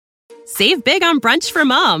Save big on brunch for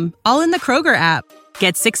mom, all in the Kroger app.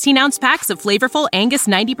 Get 16-ounce packs of flavorful Angus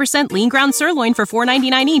 90% lean ground sirloin for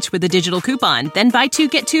 $4.99 each with a digital coupon. Then buy 2,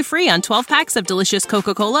 get 2 free on 12 packs of delicious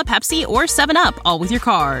Coca-Cola, Pepsi, or 7-Up, all with your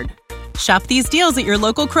card. Shop these deals at your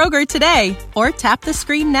local Kroger today, or tap the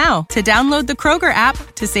screen now to download the Kroger app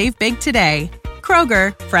to save big today.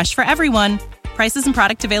 Kroger, fresh for everyone. Prices and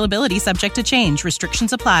product availability subject to change.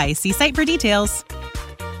 Restrictions apply. See site for details.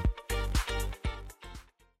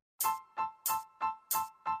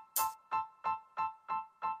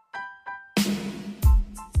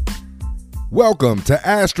 Welcome to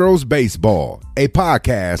Astros Baseball, a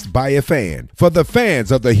podcast by a fan for the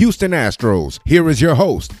fans of the Houston Astros. Here is your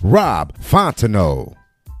host, Rob Fontenot.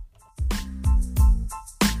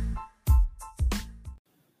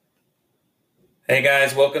 Hey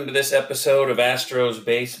guys, welcome to this episode of Astros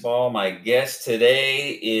Baseball. My guest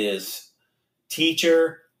today is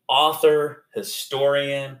teacher, author,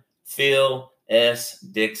 historian, Phil S.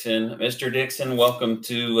 Dixon. Mr. Dixon, welcome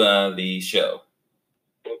to the show.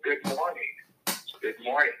 Well, good morning. Good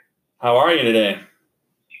morning. How are you today?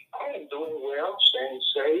 I am doing well, staying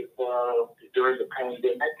safe during the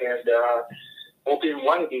pandemic, and hoping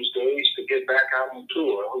one of these days to get back out on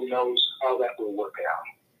tour. Who knows how that will work out?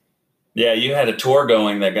 Yeah, you had a tour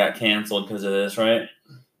going that got canceled because of this, right?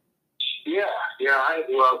 Yeah.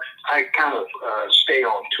 I kind of stay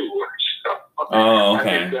on tour. So Oh,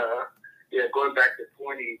 okay. I think, going back to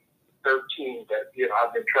 2013, that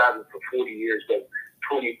I've been traveling for 40 years, but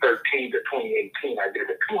 2013 to 2018, I did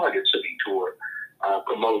a 200-city tour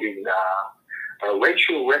promoting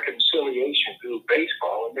racial reconciliation through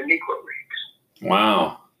baseball in the Negro Leagues.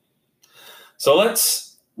 Wow. So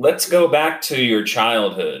let's go back to your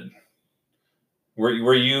childhood.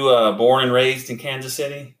 Were you born and raised in Kansas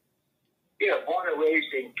City? Yeah, born and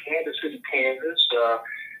raised in Kansas City, Kansas.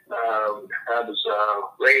 I was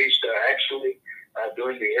raised actually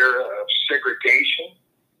during the era of segregation.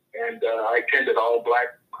 And I attended all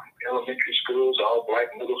black elementary schools, all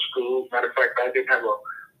black middle schools. Matter of fact, I didn't have a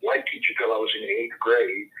white teacher till I was in the 8th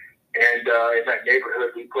grade. And in that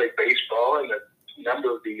neighborhood, we played baseball, and a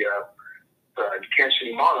number of the Kansas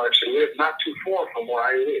City Monarchs lived not too far from where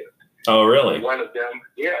I lived. Oh, really? One of them,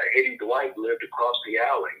 Eddie Dwight, lived across the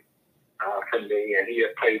alley from me, and he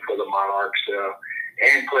had played for the Monarchs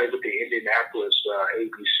and played with the Indianapolis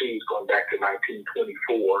ABCs going back to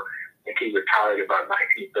 1924. I think he retired about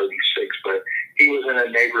 1936, but he was in a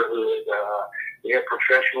neighborhood. We had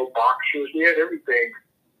professional boxers. We had everything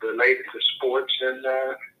related to sports, and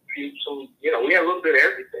we had a little bit of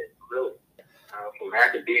everything, really, from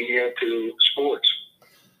academia to sports.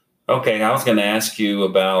 Okay, I was going to ask you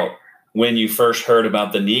about when you first heard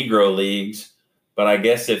about the Negro Leagues, but I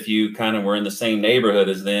guess if you kind of were in the same neighborhood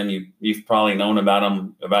as them, you've probably known about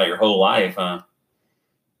them about your whole life, huh?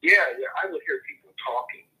 Yeah, I would hear people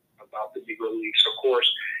talking about the Negro Leagues. Of course,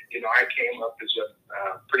 I came up as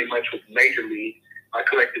pretty much with Major League. I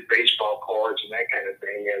collected baseball cards and that kind of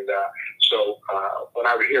thing. And so when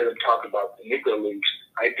I would hear them talk about the Negro Leagues,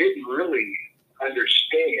 I didn't really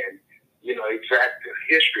understand, exact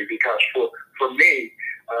history, because for me,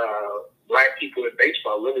 black people in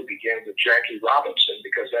baseball really began with Jackie Robinson,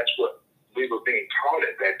 because that's what we were being taught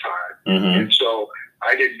at that time. Mm-hmm. And so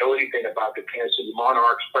I didn't know anything about the Kansas City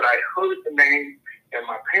Monarchs, but I heard the name. And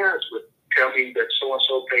my parents would tell me that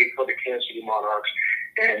so-and-so played for the Kansas City Monarchs.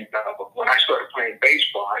 And when I started playing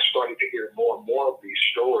baseball, I started to hear more and more of these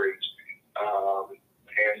stories.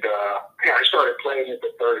 I started playing in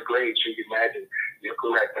the 3rd grade, so you can imagine, you're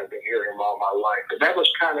correct, I've been hearing them all my life. And that was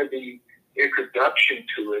kind of the introduction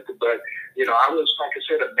to it. But, I was, like I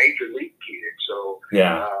said, a major league kid. So,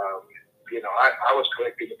 yeah. I was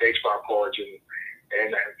collecting the baseball cards,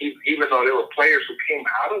 and even though there were players who came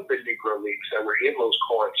out of the Negro Leagues that were in those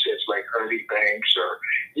card sets, like Ernie Banks or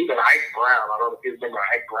even Ike Brown. I don't know if you remember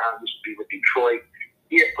Ike Brown used to be with Detroit.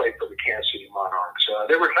 He had played for the Kansas City Monarchs.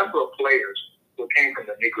 There were a number of players who came from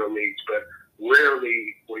the Negro Leagues, but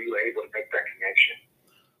rarely were you able to make that connection.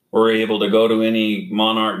 Were you able to go to any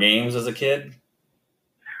Monarch games as a kid?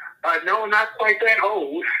 No, not quite that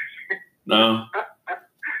old. No?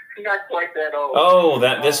 Not quite that old. Oh,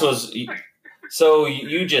 this was... So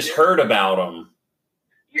you just heard about them?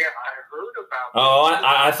 Yeah, I heard about them. Oh,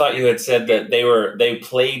 I thought you had said that they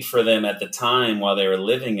played for them at the time while they were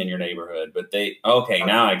living in your neighborhood. But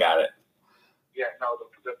now I got it. Yeah, no,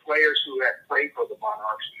 the players who had played for the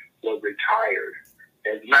Monarchs were retired.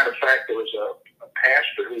 As a matter of fact, there was a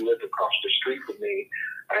pastor who lived across the street from me,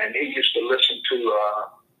 and he used to listen to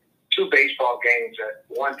 2 baseball games at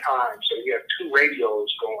one time. So he had 2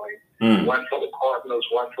 radios going, one for the Cardinals,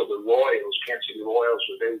 one for the Royals, Kansas City Royals,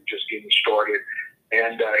 where they were just getting started.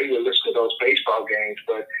 and he would listen to those baseball games.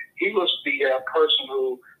 But he was the person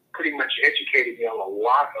who pretty much educated me on a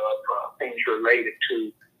lot of things related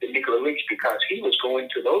to the Negro Leagues, because he was going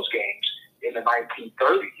to those games in the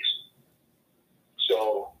 1930s.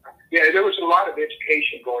 So, yeah, there was a lot of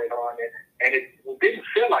education going on, and it didn't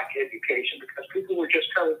feel like education because people were just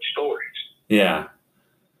telling stories. Yeah.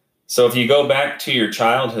 So if you go back to your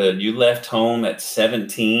childhood, you left home at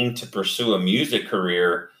 17 to pursue a music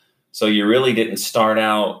career. So you really didn't start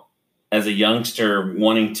out as a youngster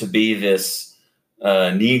wanting to be this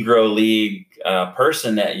Negro League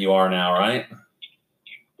person that you are now, right?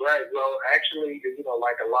 Right. Well, actually,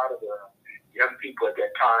 like a lot of the young people at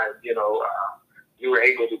that time, you were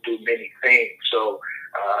able to do many things. So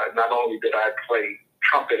not only did I play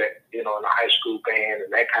trumpet, in a high school band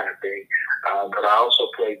and that kind of thing, but I also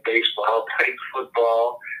played baseball, played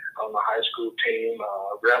football on the high school team,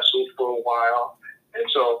 wrestled for a while. And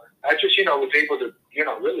so I just, was able to,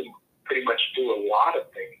 really pretty much do a lot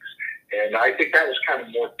of things. And I think that was kind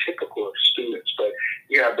of more typical of students. But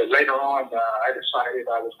later on, I decided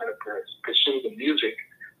I was going to pursue the music.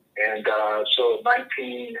 And so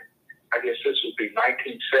I guess this would be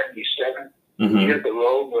 1977, we hit the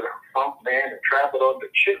road with a funk band and traveled on the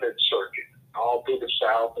Chitlin circuit all through the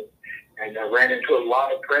South, and ran into a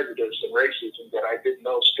lot of prejudice and racism that I didn't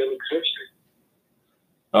know still existed.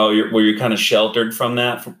 Oh, were you kind of sheltered from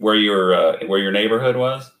that, where your neighborhood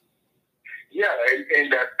was? Yeah,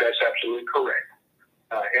 and that's absolutely correct.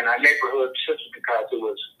 In our neighborhood, simply because it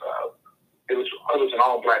was an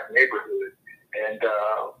all-black neighborhood, and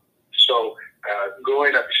so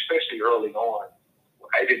growing up, especially early on,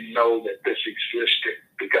 I didn't know that this existed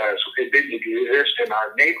because it didn't exist in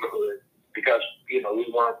our neighborhood because we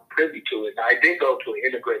weren't privy to it. Now, I did go to an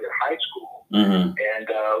integrated high school, and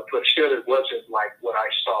but still, it wasn't like what I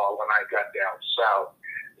saw when I got down south.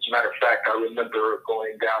 As a matter of fact, I remember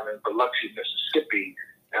going down in Biloxi, Mississippi,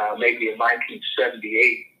 maybe in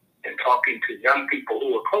 1978, and talking to young people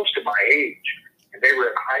who were close to my age, and they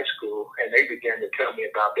were in high school, and they began to tell me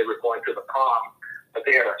about they were going to the prom, but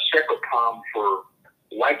they had a separate prom for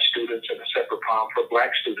white students and a separate prom for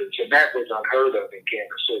black students, and that was unheard of in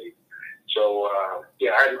Kansas City. So,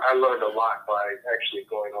 I learned a lot by actually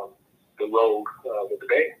going on the road with the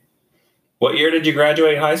band. What year did you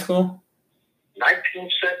graduate high school?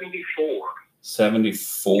 1974.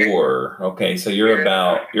 74. Okay, so you're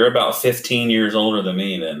about 15 years older than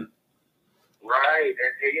me then. Right,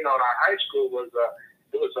 and our high school was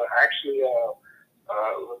actually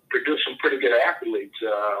produced some pretty good athletes.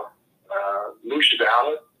 Lucia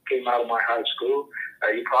Dowd came out of my high school.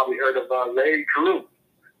 You probably heard of Larry Drew.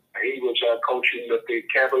 He was coaching with the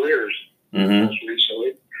Cavaliers most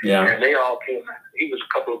recently. Yeah. And they all came. He was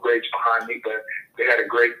a couple of grades behind me, but they had a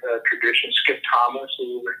great tradition. Skip Thomas,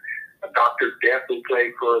 Dr. Death, who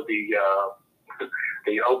played for the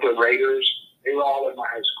Oakland Raiders. They were all in my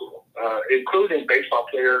high school, including baseball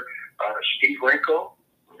player Steve Renko.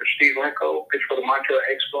 Steve Renko pitched for the Montreal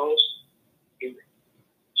Expos.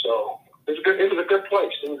 So it was a good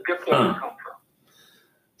place. It was a good place to come from.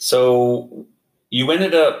 So you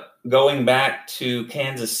ended up going back to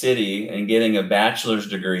Kansas City and getting a bachelor's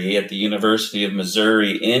degree at the University of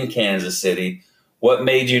Missouri in Kansas City. What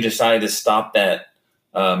made you decide to stop that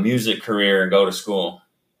music career and go to school?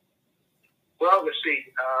 Well, let's see.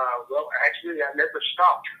 Actually, I never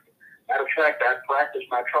stopped. Matter of fact, I practiced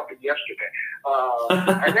my trumpet yesterday.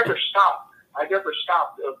 I never stopped.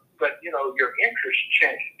 But your interests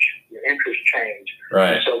change.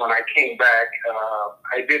 Right. And so when I came back,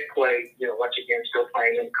 I did play. Once again, still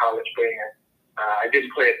playing in the college band. I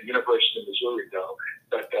didn't play at the University of Missouri though.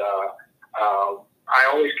 But I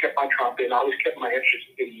always kept my trumpet. And I always kept my interest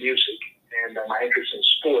in music and my interest in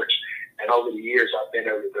sports. And over the years, I've been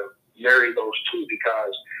able to marry those two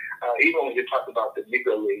because even when you talk about the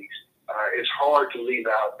Negro Leagues, it's hard to leave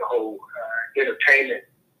out the whole entertainment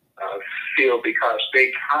field because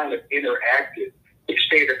they kind of interacted. They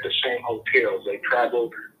stayed at the same hotels. They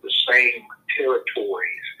traveled the same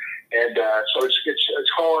territories, and so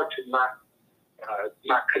it's hard to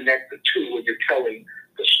not connect the two when you're telling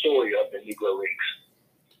the story of the Negro Leagues.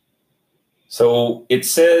 So it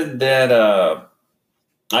said that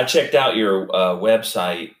I checked out your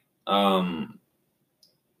website.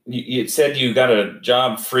 It said you got a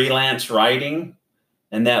job freelance writing,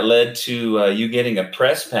 and that led to you getting a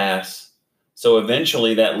press pass. So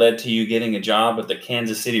eventually that led to you getting a job at the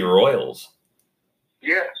Kansas City Royals.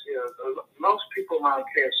 Yes. Most people around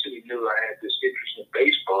Kansas City knew I had this interest in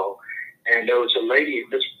baseball. And there was a lady,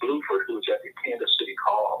 Miss Bluford, who was at the Kansas City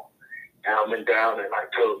Hall. And I went down and I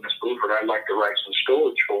told Miss Bluford I'd like to write some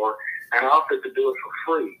stories for her. And I offered to do it for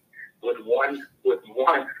free. with one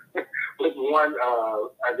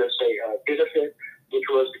I guess say benefit, which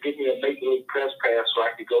was to give me a Major League press pass so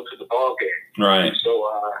I could go to the ball game. Right. So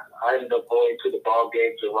I ended up going to the ball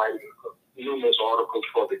games and writing numerous articles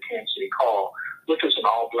for the Kansas City Call, which was an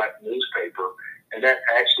all-black newspaper, and that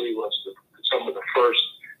actually was some of the first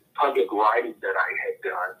public writing that I had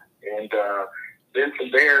done. And then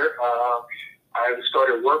from there, I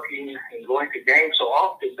started working and going to games so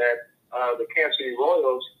often that the Kansas City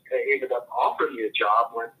Royals ended up offering me a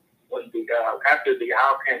job when after the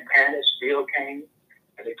Al Campanis deal came,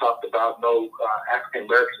 and they talked about no African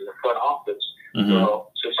Americans in the front office. Mm-hmm. So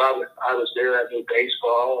since I was there, I knew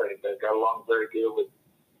baseball and got along very good with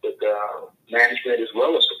management as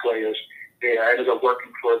well as the players. Yeah, I ended up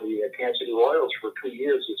working for the Kansas City Royals for 2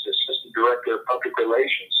 years as assistant director of public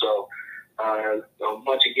relations. So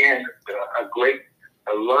once again, a great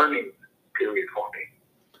learning period for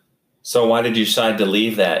me. So why did you decide to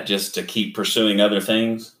leave that, just to keep pursuing other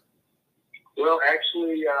things? Well,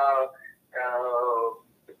 actually,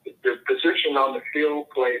 the position on the field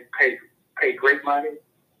paid great money,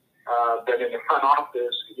 but in the front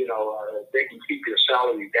office, they can keep your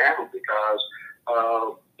salary down because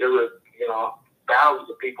there were, thousands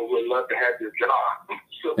of people who would love to have your job.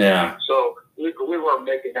 So we weren't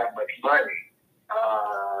making that much money,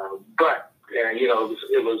 but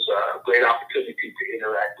it was a great opportunity to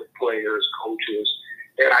interact with players, coaches,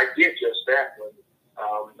 and I did just that when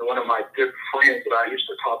one of my good friends that I used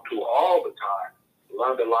to talk to all the time,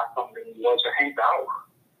 learned a lot from him, was Hank Bauer.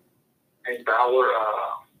 Hank Bauer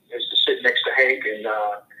used to sit next to Hank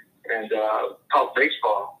and talk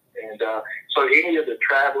baseball. And so any of the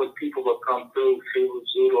traveling people would come through, Phil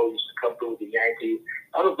Rizzuto used to come through with the Yankees.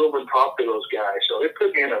 I would go over and talk to those guys. So it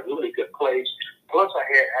put me in a really good place. Plus I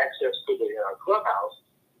had access to the clubhouse.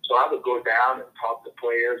 So I would go down and talk to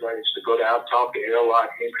players. I used to go down and talk to Erlot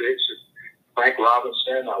Hendricks and Frank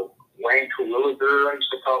Robinson, Wayne Terwilliger I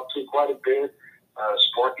used to talk to quite a bit,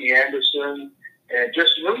 Sparky Anderson, and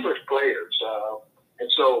just numerous players.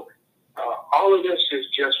 And so all of this is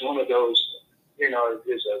just one of those, as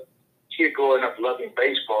a kid growing up loving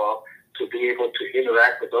baseball, to be able to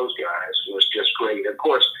interact with those guys was just great. Of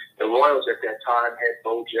course, the Royals at that time had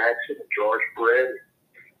Bo Jackson and George Brett and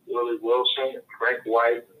Willie Wilson and Frank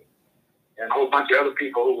White and a whole bunch of other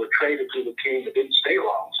people who were traded to the team that didn't stay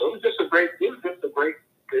long. So it was just a great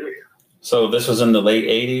period. So this was in the late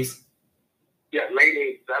 80s? Yeah, late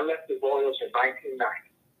 80s. I left the Royals in 1990.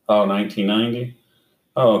 Oh, 1990?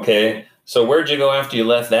 Oh, okay. So where'd you go after you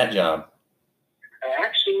left that job?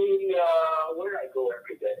 Actually, where did I go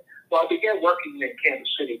after that? Well, I began working in Kansas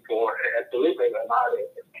City for, believe it or not, an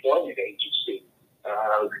employment agency,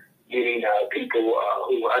 getting people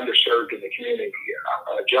who were underserved in the community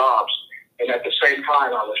jobs. And at the same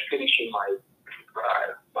time, I was finishing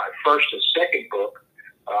my first and second book.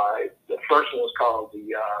 The first one was called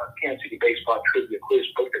the Kansas City Baseball Trivia Quiz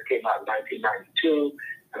book that came out in 1992.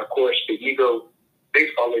 And, of course, the Negro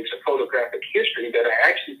Baseball Leagues of Photographic History that I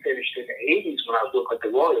actually finished in the 80s when I was working at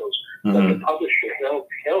the Royals. Mm-hmm. But the publisher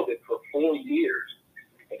held it for 4 years.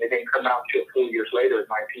 And it didn't come out until 4 years later in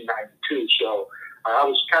 1992. So I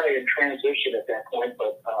was kind of in transition at that point.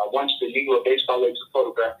 But once the Negro Baseball Leagues of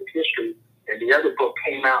Photographic History and the other book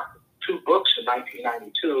came out, 2 books in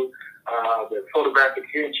 1992, the Photographic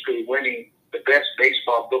History winning the best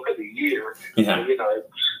baseball book of the year. Yeah.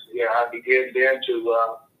 I began then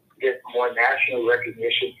to get more national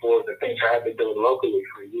recognition for the things I've been doing locally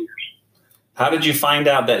for years. How did you find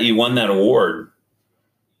out that you won that award?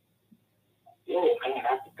 Oh, man, I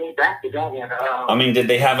have to think back to that one. Did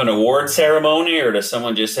they have an award ceremony, or does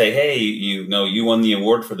someone just say, hey, you won the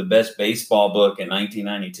award for the best baseball book in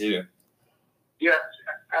 1992? Yes,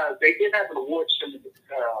 they did have an awards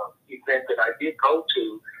event that I did go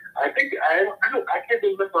to. I think I can't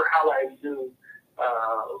remember how I knew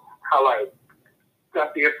how I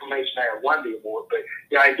got the information I had won the award, but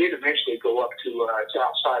yeah, I did eventually go up to it's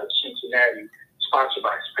outside of Cincinnati, sponsored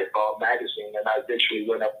by Spitball Magazine, and I eventually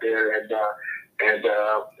went up there and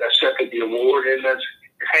accepted the award, and that's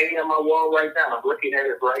hanging on my wall right now. I'm looking at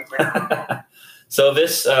it right now. So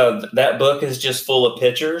this that book is just full of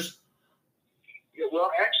pictures? Yeah, well,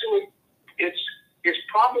 actually, it's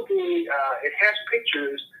probably it has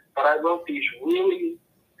pictures, but I wrote these really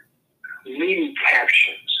meaty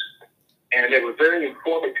captions. And they were very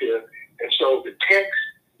informative. And so the text,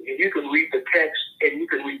 you can read the text and you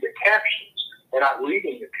can read the captions without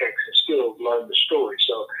reading the text and still learn the story.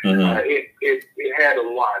 So it had a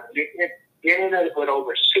lot. It ended up with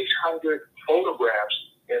over 600 photographs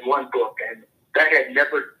in one book. And that had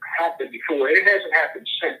never happened before. It hasn't happened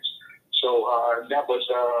since. So that was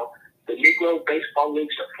the Negro Baseball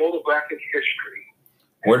Leagues of Photographic history.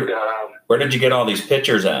 Where did you get all these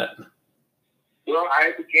pictures at? Well,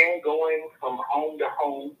 I began going from home to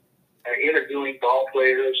home, interviewing ball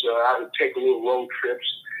players. I would take little road trips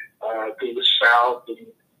through the South, and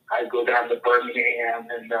I'd go down to Birmingham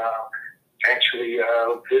and actually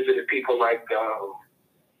visited people like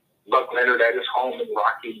Buck Leonard at his home in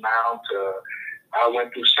Rocky Mount. I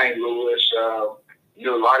went through St. Louis.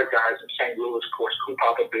 Knew a lot of guys in St. Louis. Of course, Coop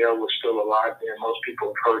Papa Bell was still alive there. Most people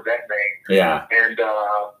have heard that name. Yeah. And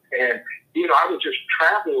I would just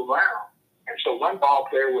travel around. And so one ball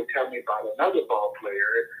player would tell me about another ball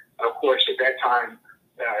player. Of course, at that time,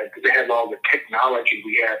 they had all the technology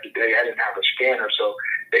we have today. I didn't have a scanner, so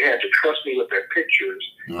they had to trust me with their pictures.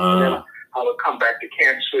 And then I would come back to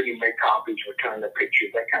Kansas City, make copies, return the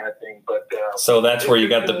pictures, that kind of thing. But so that's where you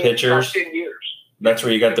got the pictures? 10 years. That's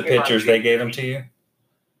where you got the pictures? They gave them to you?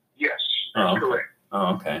 Yes, that's correct.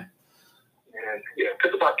 Oh, okay. And it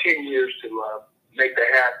took about 10 years to make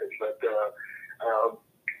that happen. But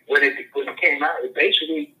when it came out, it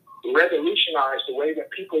basically revolutionized the way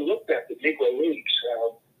that people looked at the Negro Leagues.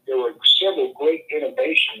 There were several great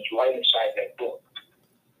innovations right inside that book.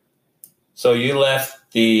 So you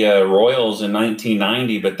left the Royals in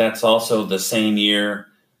 1990, but that's also the same year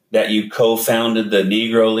that you co-founded the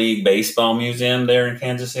Negro League Baseball Museum there in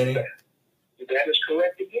Kansas City? That is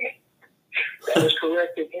correct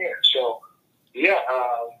again. So,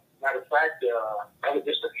 matter of fact, that was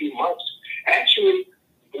just a few months. Actually,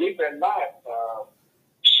 believe it or not,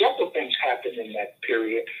 several things happened in that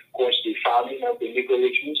period. Of course, the founding of the Negro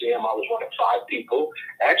League Museum, I was one of 5 people.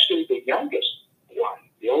 Actually, the youngest one,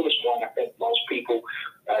 the oldest one, I think most people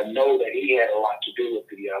know that he had a lot to do with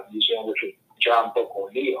the museum, which was John Book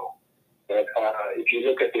O'Neill. But if you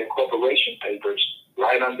look at the incorporation papers,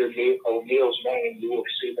 right under O'Neill's name, you will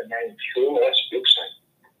see the name Phil S. Dixon.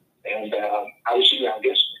 And I was the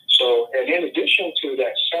youngest. So, and in addition to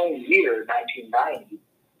that same year, 1990,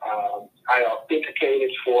 I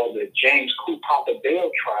authenticated for the James Coop Papa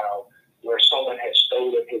Bell trial, where someone had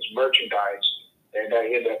stolen his merchandise, and I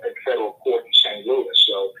ended up in federal court in St. Louis.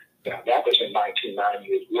 So that was in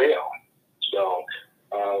 1990 as well. So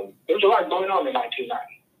there was a lot going on in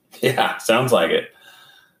 1990. Yeah, sounds like it.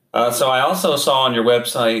 So I also saw on your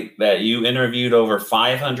website that you interviewed over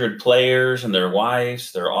 500 players and their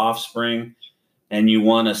wives, their offspring, and you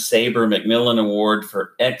won a Sabre McMillan Award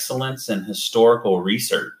for excellence in historical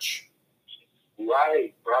research.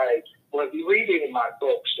 Right. Well, if you read it in my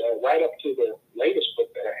books, right up to the latest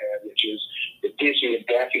book that I have, which is the Dizzy and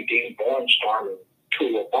Daffy Dean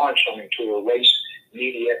Barnstorming Tour, Race,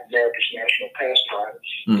 Media, America's National Pastime,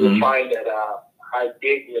 you'll find that I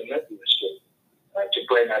dig relentlessly to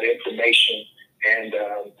bring out information and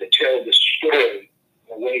to tell the story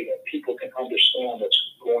in a way that people can understand what's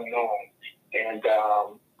going on and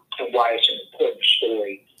why it's an important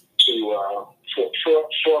story to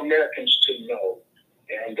for Americans to know.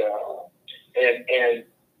 And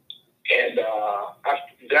I've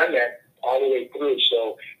done that all the way through.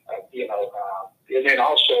 So and then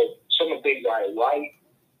also some of the things I write,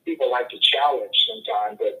 people like to challenge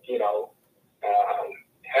sometimes, but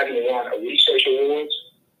having won a research awards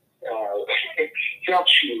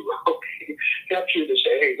helps you to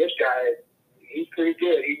say, hey, this guy, he's pretty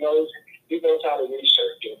good. He knows how to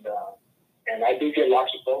research, and I do get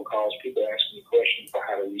lots of phone calls, people asking me questions about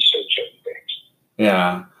how to research certain things.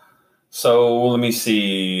 Yeah. So let me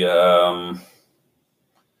see.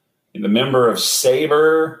 The member of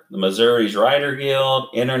Sabre, the Missouri's Writer Guild,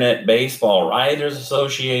 Internet Baseball Writers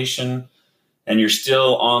Association, and you're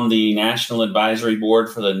still on the National Advisory Board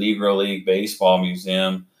for the Negro League Baseball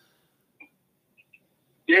Museum.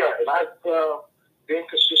 Yeah, and I've been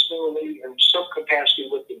consistently in some capacity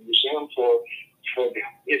with the museum for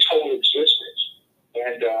its whole existence.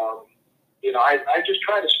 And, I just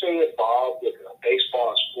try to stay involved with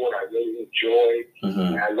baseball, a sport I really enjoy. Mm-hmm.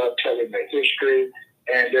 And I love telling the history.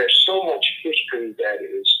 And there's so much history that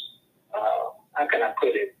is, how can I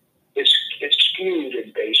put it? It's skewed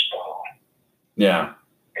in baseball. Yeah.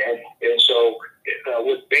 And so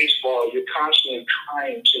with baseball, you're constantly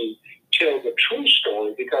trying to tell the true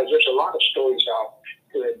story because there's a lot of stories out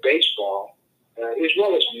there in baseball, as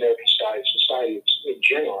well as American society in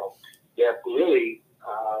general, that really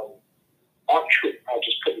aren't true. I'll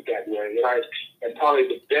just put it that way. And probably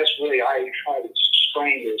the best way I try to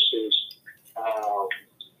explain this is how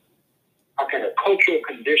can a cultural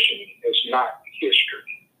conditioning is not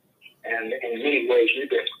history. And in many ways, we've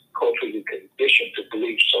been culturally conditioned to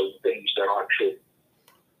believe certain things that aren't true.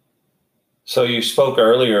 So you spoke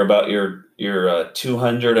earlier about your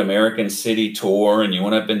 200 American City tour, and you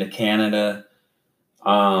went up into Canada.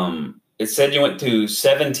 it said you went to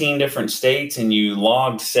 17 different states and you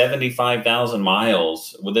logged 75,000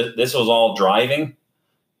 miles. This was all driving?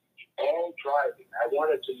 All driving. I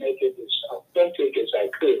wanted to make it as authentic as I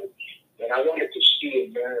could. And I wanted to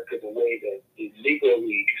see America the way that the Negro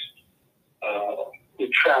Leagues who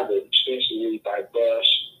traveled extensively by bus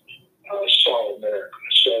saw America.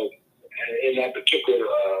 So in that particular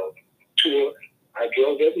tour, I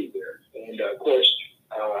drove everywhere. And, of course,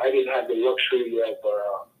 I didn't have the luxury of,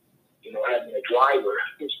 having a driver.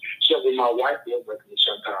 Certainly my wife was with me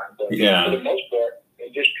sometimes. But for the most part, I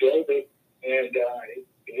just drove it and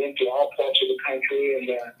went to all parts of the country. And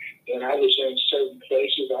when I was in certain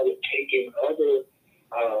places, I was taking other,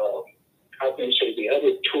 the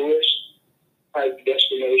other tourist type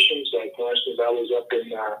destinations. Like, for instance, I was up in,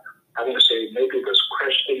 maybe it was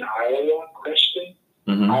Creston, Iowa,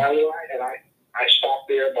 Iowa, and I stopped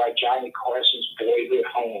there by Johnny Carson's boyhood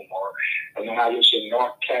home, and when I was in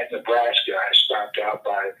North Platte, Nebraska, I stopped out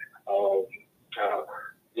by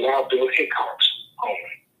Wild Bill Hickok's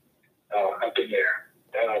home up in there.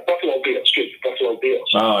 Buffalo Bills.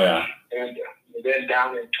 Oh, yeah. And then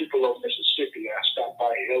down in Tupelo, Mississippi, I stopped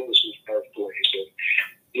by Elvis's birthplace.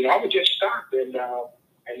 And, I would just stop. And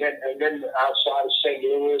then outside of St.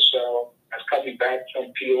 Louis, I was coming back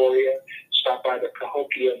from Peoria, stopped by the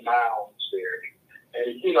Cahokia Mounds there.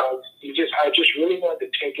 And, I just really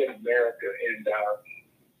wanted to take in America.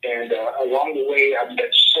 And along the way, I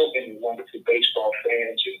met so many wonderful baseball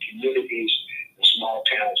fans and communities and small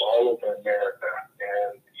towns all over America.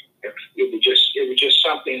 And it was just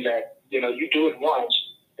something that, you do it once.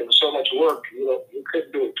 It was so much work, you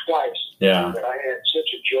couldn't do it twice. Yeah. But I had such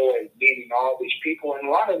a joy meeting all these people. And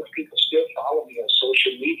a lot of those people still follow me on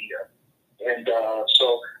social media. And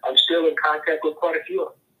so I'm still in contact with quite a few of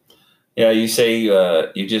them. Yeah, you say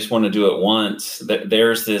you just want to do it once.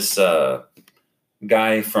 There's this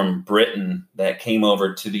guy from Britain that came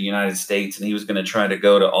over to the United States, and he was going to try to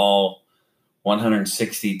go to all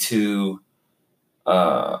 162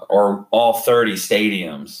 or all 30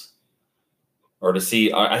 stadiums, or to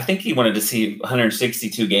see. I think he wanted to see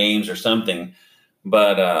 162 games or something.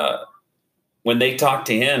 But when they talked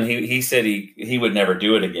to him, he said he would never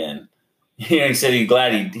do it again. Yeah, he said he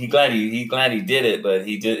glad he did it, but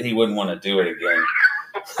he wouldn't want to do it again.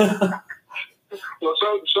 Well,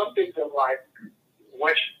 some things in life,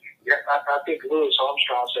 I think Louis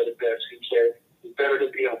Armstrong said it best. He said it's better to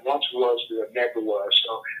be a once was than a never was.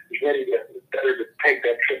 So it's better to take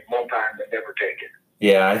that trip one time than never take it.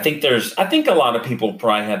 Yeah, I think a lot of people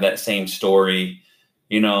probably have that same story.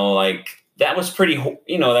 Like that was pretty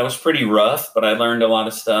rough, but I learned a lot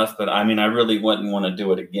of stuff. But I mean, I really wouldn't want to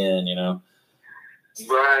do it again.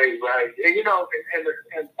 Right.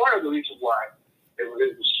 And part of the reason why it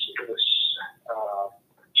was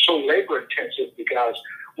so labor intensive because,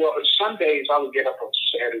 well, some days I would get up on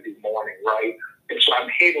Saturday morning, right? And so I'm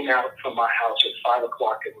heading out from my house at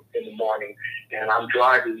 5:00 in the morning, and I'm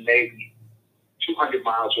driving maybe 200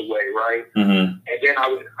 miles away, right? Mm-hmm. And then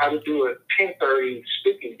I would do a 10:30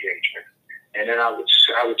 speaking engagement, and then I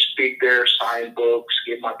would speak there, sign books,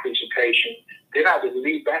 give my presentation. Then I would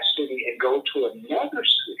leave that city and go to another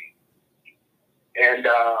city, and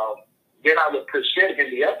then I would present in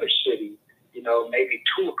the other city, maybe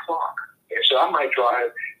 2:00. And so I might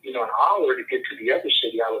drive, an hour to get to the other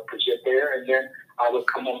city. I would present there, and then I would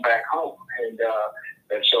come on back home.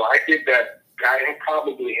 And so I did that. I had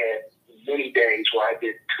probably had many days where I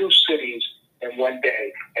did 2 cities in one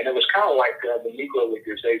day. And it was kind of like the Negro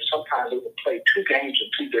Leaguers. Sometimes they would play 2 games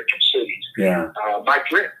in 2 different cities. Yeah.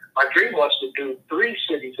 My dream was to do 3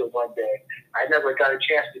 cities in one day. I never got a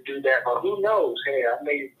chance to do that, but who knows? Hey, I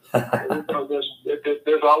may,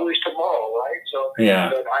 there's always tomorrow, right? So, yeah.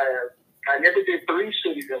 But I never did 3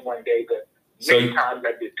 cities in one day, but many times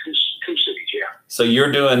I did two cities, yeah. So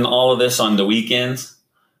you're doing all of this on the weekends?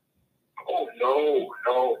 Oh, no.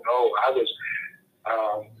 I was,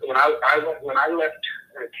 when I left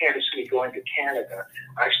Kansas City going to Canada,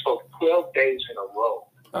 I spoke 12 days in a row.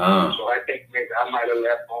 Oh. So I think maybe I might have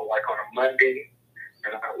left on a Monday,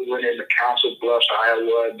 and I went into Council Bluffs,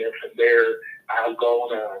 Iowa, and then from there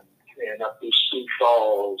Algona, and up through Sioux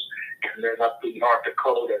Falls, and then up through North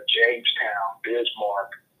Dakota, Jamestown,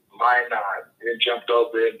 Bismarck, Minot, then jumped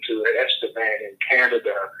over into Estevan in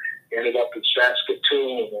Canada, ended up in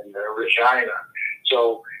Saskatoon and Regina.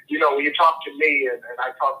 So, when you talk to me, and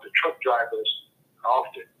I talk to truck drivers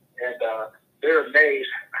often, and they're amazed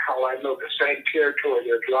how I know the same territory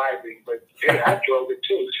they're driving, but hey, I drove it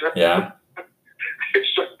too. Yeah.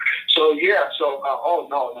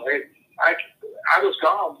 I was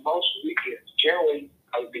gone most weekends. Generally,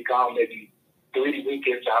 I would be gone maybe 3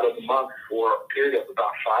 weekends out of the month for a period of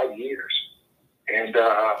about 5 years, and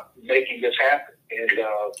making this happen. And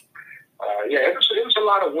it was a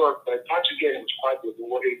lot of work, but once again, it was quite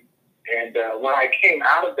rewarding. And when I came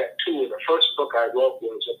out of that tour, the first book I wrote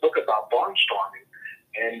was a book about barnstorming,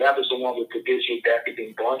 and that was the one with the Dizzy and Daffy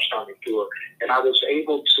Dean barnstorming tour. And I was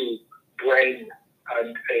able to bring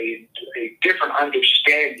a different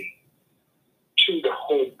understanding to the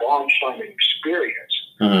whole barnstorming experience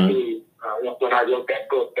through, when I wrote that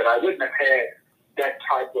book, that I wouldn't have had that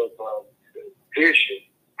type of vision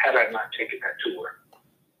had I not taken that tour.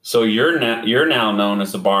 So you're now known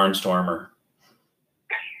as the barnstormer.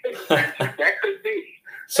 That could be.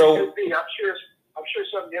 So that could be. I'm sure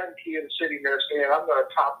some young kid is sitting there saying, "I'm going to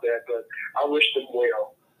top that," but I wish them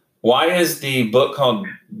well. why is the book called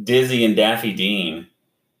Dizzy and Daffy Dean?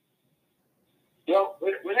 Well,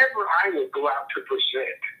 whenever I would go out to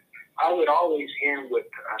present, I would always end with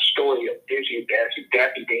a story of Dizzy and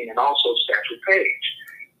Daffy Dean, and also Satchel Paige.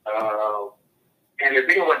 And if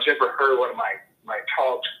anyone's ever heard one of my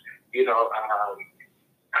talks, it's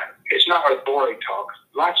not a boring talk.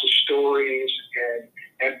 Lots of stories,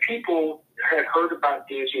 and people had heard about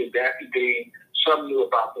Dizzy and Daffy Dean. Some knew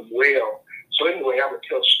about them well. So anyway, I would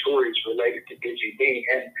tell stories related to Dizzy Dean,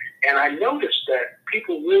 and I noticed that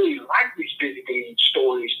people really liked these Dizzy Dean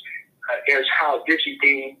stories as how Dizzy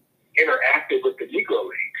Dean interacted with the Negro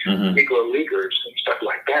Leagues, Negro Leaguers, and stuff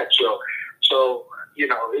like that. So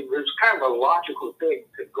it was kind of a logical thing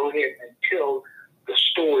to go ahead and tell the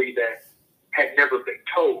story that had never been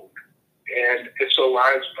told. And so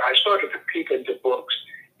I started to peek into books,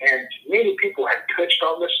 and many people had touched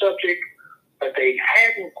on the subject, but they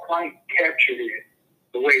hadn't quite captured it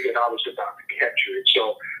the way that I was about to capture it.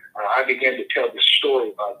 So I began to tell the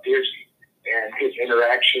story about Dizzy and his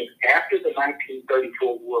interaction after the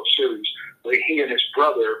 1934 World Series, where he and his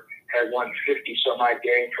brother had won 50-some-odd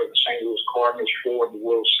games for the St. Louis Cardinals, 4 in the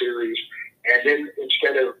World Series. And then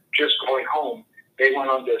instead of just going home, they went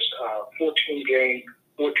on this 14-game,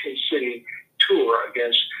 14-city tour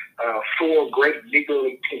against 4 great Negro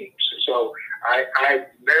League teams. So I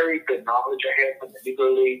married the knowledge I had from the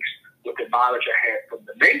Negro Leagues with the knowledge I had from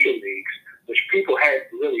the Major Leagues, which people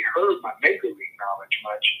hadn't really heard my Major League knowledge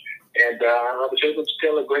much. And I was able to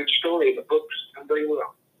tell a great story in the books done very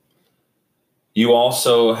well. You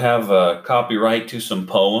also have a copyright to some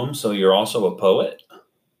poems, so you're also a poet?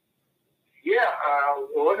 Yeah,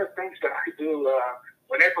 one of the things that I do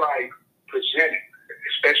whenever I present,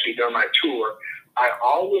 especially during my tour, I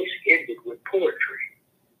always end it with poetry.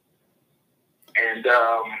 And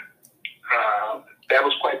that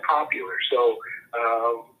was quite popular. So,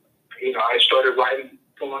 I started writing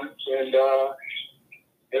poems, and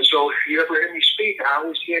so if you ever hear me speak, I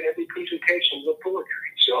always end every presentation with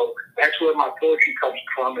poetry. So that's where my poetry comes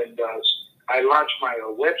from. And I launched my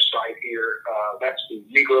website here. That's the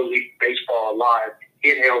Negro League Baseball Alive,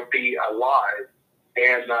 NLB Alive.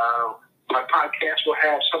 And my podcast will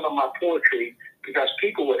have some of my poetry, because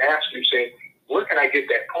people would ask me, say, where can I get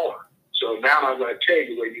that poem? So now I'm going to tell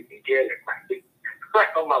you where you can get it, right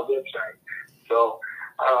on my website. So,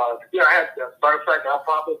 I have, matter of fact, I'll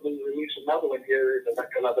probably release another one here in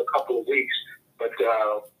another couple of weeks. But,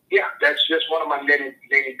 that's just one of my many,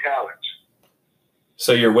 many talents.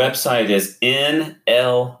 So your website is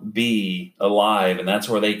NLB Alive, and that's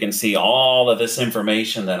where they can see all of this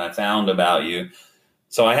information that I found about you.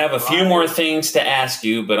 So I have a few more things to ask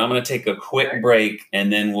you, but I'm going to take a quick break,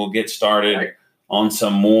 and then we'll get started on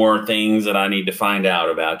some more things that I need to find out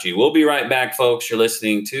about you. We'll be right back, folks. You're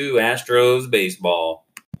listening to Astros Baseball.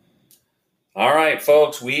 All right,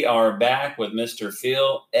 folks, we are back with Mr.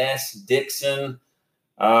 Phil S. Dixon.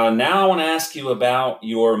 Now I want to ask you about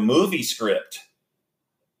your movie script.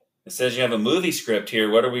 It says you have a movie script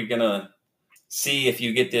here. What are we going to see if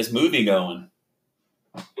you get this movie going?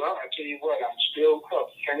 Well, I tell you what, I'm still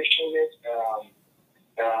finishing it.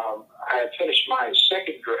 I had finished my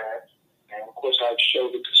second draft, and of course I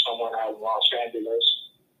showed it to someone out in Los Angeles,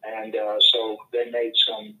 and so they made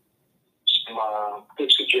some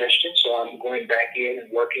good suggestions. So I'm going back in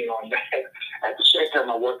and working on that. At the same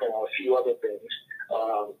time, I'm working on a few other things.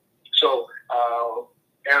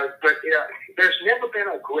 There's never been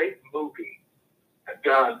a great movie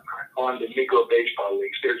done on the Negro Baseball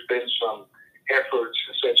Leagues. There's been some efforts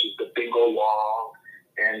such as the Bingo Long,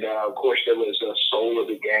 and of course there was a Soul of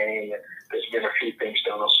the Game. There's been a few things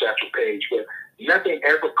done on Satchel Paige, but nothing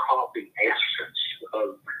ever caught the essence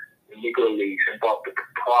of the Negro Leagues and brought the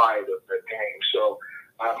pride of the game. So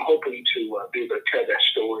I'm hoping to be able to tell that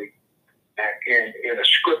story in a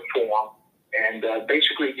script form, and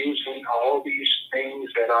basically using all these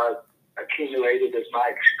things that I've accumulated as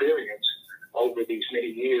my experience over these many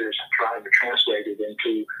years, trying to translate it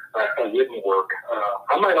into a written work.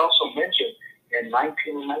 I might also mention in I'm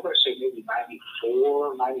going to say maybe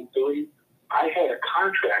 94, 93, I had a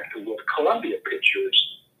contract with Columbia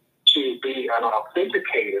Pictures to be an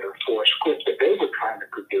authenticator for a script that they were trying to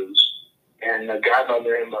produce. And a guy by the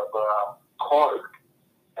name of Carter,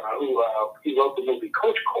 who he wrote the movie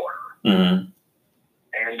Coach Carter. Mm-hmm.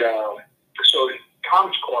 And so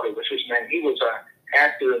Thomas Carter was his name. He was an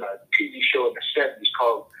actor in a TV show in the 70s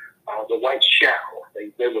called The White Shadow.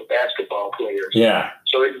 They were basketball players. Yeah.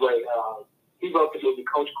 So anyway, he wrote the movie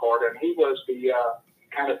Coach Carter, and he was the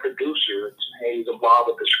kind of producer. And he was involved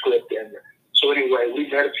with the script. And so anyway, we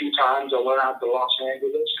met a few times. I went out to Los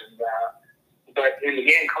Angeles, and but in the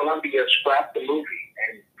end, Columbia scrapped the movie.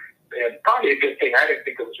 And probably a good thing. I didn't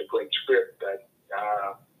think it was a great script, but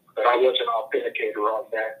I was an authenticator on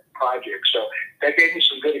that project. So that gave me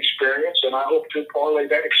some good experience, and I hope to parlay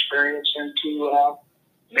that experience into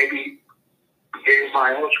maybe getting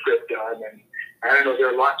my own script done. And I don't know, there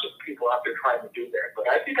are lots of people out there trying to do that, but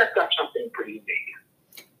I think I've got something pretty unique.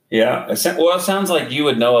 Yeah. Well, it sounds like you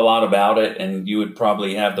would know a lot about it, and you would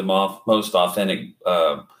probably have the most authentic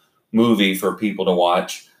movie for people to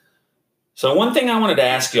watch. So one thing I wanted to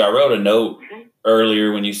ask you, I wrote a note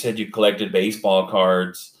earlier when you said you collected baseball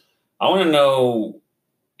cards. I want to know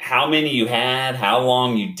how many you had, how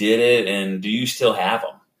long you did it, and do you still have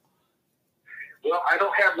them? Well, I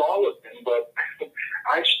don't have all of them, but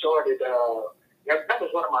I started, that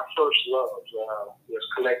was one of my first loves, was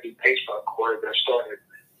collecting baseball cards. I started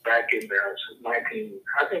back in the I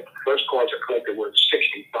think the first cards I collected were the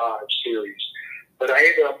 65 series. But I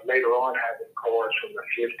ended up later on having cards from the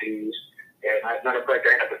 50s. And as a matter of fact,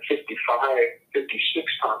 I have a 56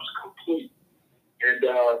 Topps Complete. And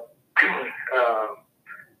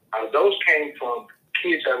those came from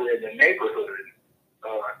kids that were in the neighborhood.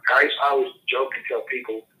 I always joke and tell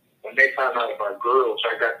people, when they found out about girls,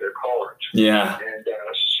 I got their cards. Yeah. And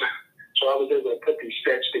so I was able to put these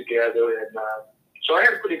sets together. And so I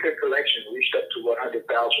had a pretty good collection, reached up to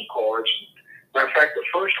 100,000 cards. Matter of fact, the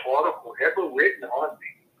first article ever written on me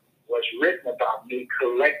was written about me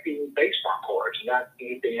collecting baseball cards, not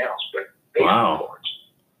anything else, but baseball cards.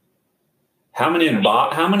 How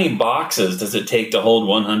many boxes does it take to hold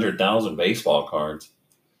 100,000 baseball cards?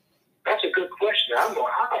 That's a good question. I'm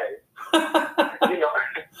going high. You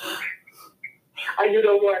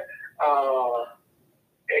know what?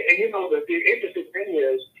 And you know, the interesting thing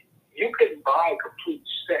is, you couldn't buy complete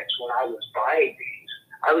sets when I was buying these.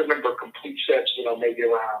 I remember complete sets, maybe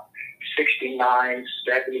around 69,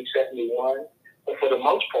 70, 71. But for the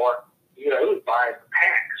most part, it was buying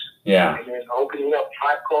packs. Yeah. And then opening up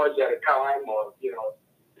 5 cards at a time, or, you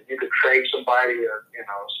could trade somebody, or,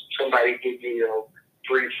 somebody give you,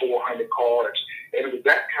 300-400 cards. And it was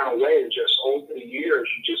that kind of way, just over the years,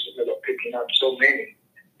 you just ended up picking up so many.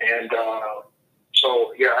 And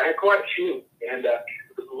so, yeah, I had quite a few. And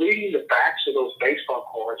reading the backs of those baseball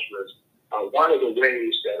cards was one of the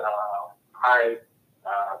ways that I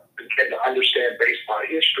began to understand baseball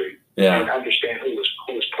history and understand who was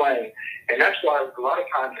playing. And that's why a lot of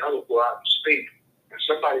times I will go out and speak, and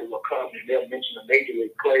somebody will come and they'll mention a major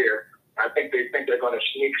league player. I think they think they're going to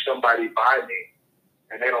sneak somebody by me,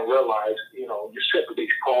 and they don't realize, you sit with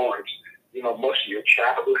these cards, most of your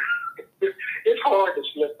childhood. It's hard to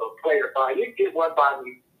slip a player by. You get one by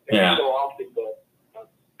me so often, but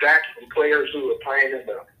back from players who were playing in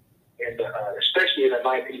the especially in the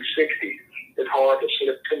 1960s, it's hard to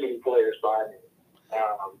slip too many players by me.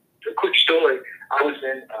 A quick story: I was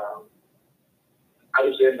in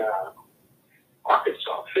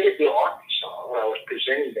Arkansas, Fayetteville, Arkansas, when I was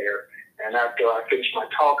presenting there. And after I finished my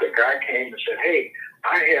talk, a guy came and said, "Hey,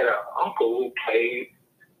 I had an uncle who played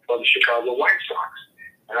for the Chicago White Sox."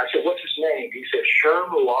 And I said, "What's his name?" He said,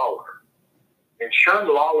 "Sherman Lawler." And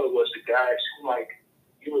Sherman Lawler was the guy who,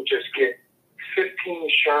 you would just get 15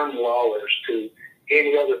 Sherman Lawlers to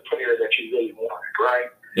any other player that you really wanted, right?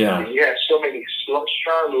 Yeah. And you had so many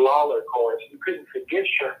Sherman Lawler cards, you couldn't forget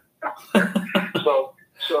Sherman.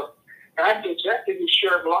 So I knew exactly who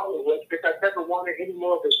Sherman Lawler was, because I never wanted any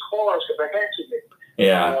more of his cards because I had to be.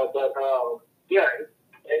 Yeah.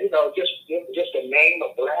 And just a name,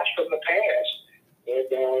 a blast from the past. And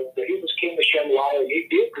he was king of Sherman Lawler. He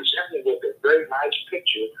did present me with a very nice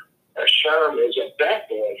picture of Sherman as a bat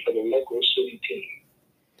boy for the local city team.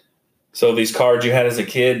 So these cards you had as a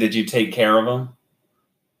kid, did you take care of them?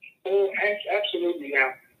 Oh, absolutely.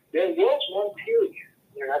 Now, there was one period,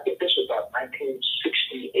 and I think this was about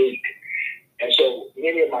 1968. And so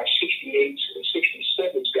many of my 68s and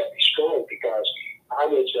 67s got destroyed because I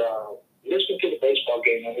was listening to the baseball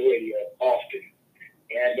game on the radio often.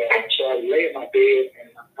 And so I lay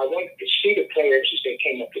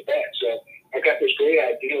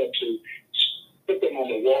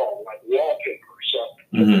wall, like wallpaper. So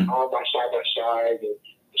put them all by side with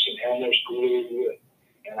some Elmer's glue,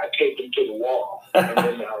 and I taped them to the wall. And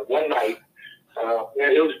then one night,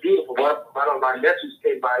 man, it was beautiful. One of my nephews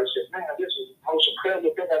came by and said, "Man, this is the most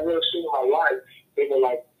incredible thing I've ever seen in my life." They were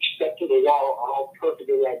like stuck to the wall, all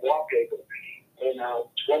perfectly like wallpaper. And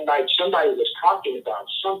one night, somebody was talking about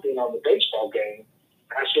something on the baseball game.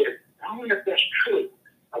 And I said, "I wonder if that's true."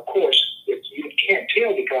 Of course, you can't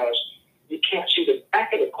tell because you can't see the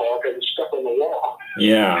back of the car because it's stuck on the wall.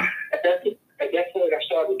 Yeah. At that point, I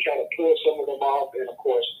started trying to pull some of them off, and of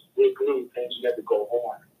course, with glue, things never go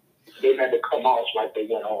on. They never come off like they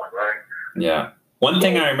went on, right? Yeah. One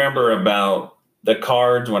thing I remember about the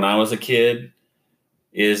cards when I was a kid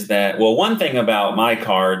is that, well, one thing about my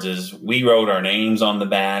cards is we wrote our names on the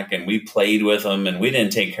back and we played with them and we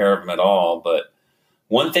didn't take care of them at all. But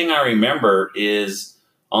one thing I remember is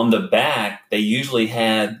on the back, they usually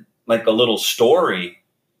had like a little story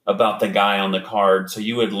about the guy on the card. So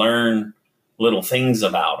you would learn little things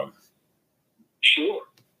about him. Sure.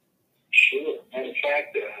 And in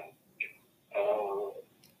fact,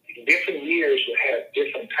 different years would have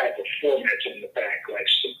different type of formats on the back. Like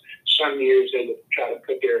some years they would try to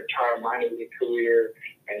put their entire minor league career,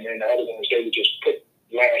 and then the other ones they would just put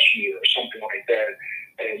last year or something like that,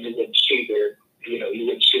 and you wouldn't see you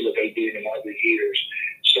wouldn't see what they did in other years.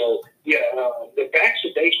 So yeah, the backs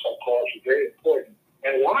of baseball cards are very important,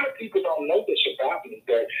 and a lot of people don't know this about me.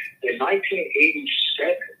 That in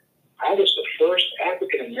 1987, I was the first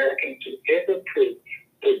African American to ever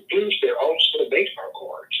produce their own set of baseball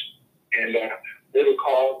cards. And they were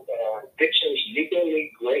called Dixon's Negro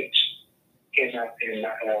League Greats in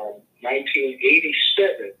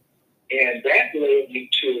 1987. And that led me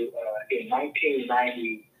to, in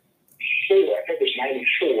 1994, I think it was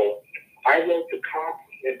 94, I wrote the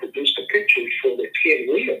copy and produced the pictures for the Ted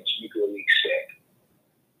Williams Negro League set.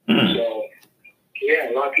 So,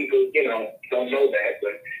 yeah, a lot of people, don't know that.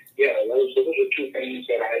 But, yeah, those are two things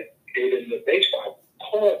that I did in the baseball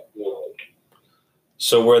card world.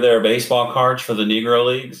 So were there baseball cards for the Negro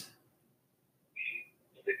Leagues?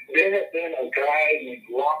 There had been a guy named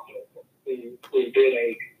Rockland who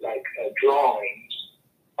did drawings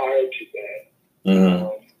prior to that.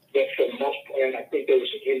 But for the most part, and I think there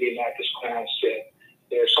was an Indianapolis Clown set.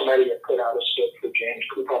 There's somebody that put out a set for James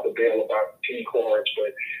Cooper Bell about 10 cards,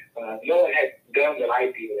 but no one had done what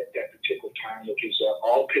I did at that particular time, which is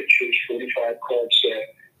all pictures, 45 card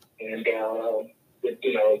set, and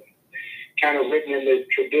kind of written in the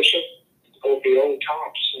tradition of the old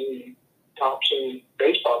tops and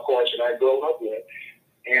baseball cards that I grew up with.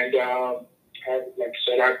 And like I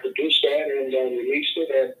said, I produced that and released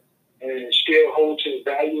it, and it still holds its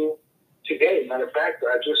value today. Matter of fact,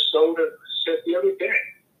 I just sold a set the other day.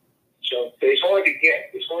 So it's hard to get.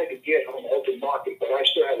 It's hard to get on the open market, but I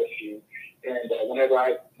still have a few. And whenever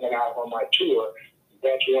I went out on my tour,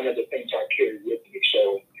 that's one of the things I carried with me.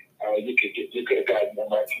 So you could have gotten them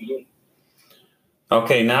right from me.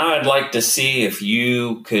 Okay, now I'd like to see if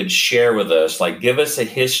you could share with us, give us a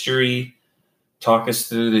history, talk us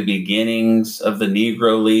through the beginnings of the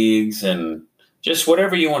Negro Leagues, and just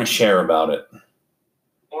whatever you want to share about it.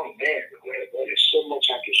 Oh, man, there's so much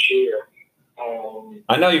I could share.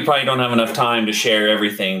 I know you probably don't have enough time to share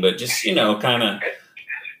everything, but just, kind of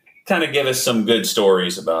give us some good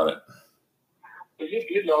stories about it. The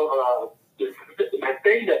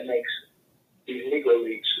thing that makes these Negro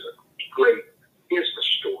Leagues great is the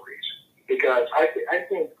stories. Because I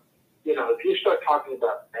think, if you start talking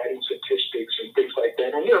about batting statistics and things like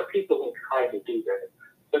that, and there are people who try to do that,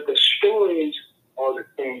 but the stories are the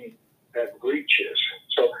thing that reaches.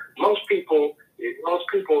 So most people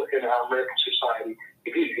in our American society,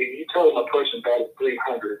 if you tell them a person batted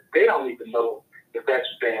 300, they don't even know if that's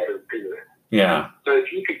bad or good. Yeah. So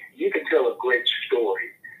if you can tell a great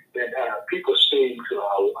story, then people seem to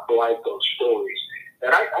like those stories.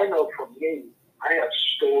 And I know for me, I have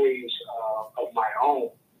stories of my own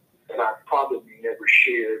that I've probably never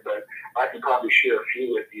shared, but I can probably share a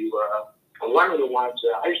few with you. One of the ones,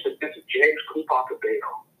 I used to visit James Cooper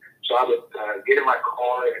Bell. So I would get in my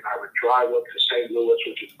car and I would drive up to St. Louis,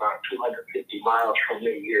 which is about 250 miles from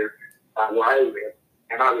me here where I live.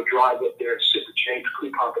 And I would drive up there and sit with James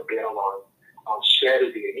Cooper Bell on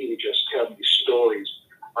Saturday, and he would just tell me stories.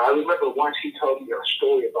 I remember once he told me a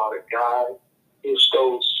story about a guy who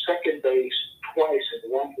stole second base twice in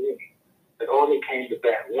one inning, but only came to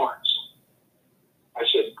bat once. I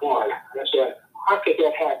said, boy, how could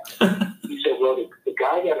that happen? He said, well, the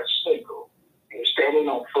guy got a single and was standing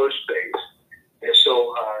on first base, and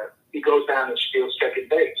so he goes down and steals second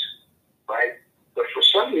base, right? But for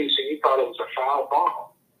some reason, he thought it was a foul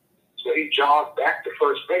ball. So he jogged back to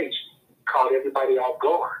first base. caught everybody off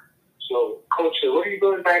guard. So coach said, "What are you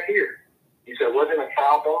doing back here?" He said, "Wasn't it a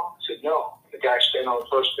foul ball?" I said, "No." The guy standing on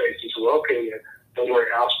first base. He said, "Well, okay, then. Don't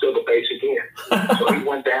worry, I'll steal the base again." So he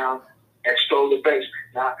went down and stole the base.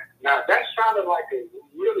 Now that sounded like a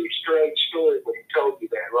really strange story when he told you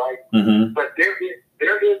that, right? Mm-hmm. But there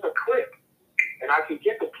is a clip, and I could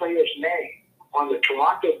get the player's name on the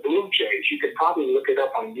Toronto Blue Jays. You could probably look it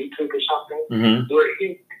up on YouTube or something, Mm-hmm. where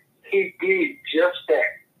he did just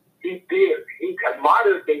that. A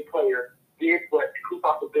modern day player did what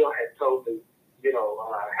Papa Bill had told me,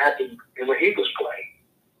 happened when he was playing.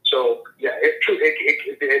 So yeah, it's true.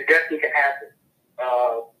 It definitely can happen.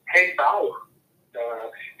 Hank Bauer,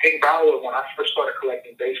 when I first started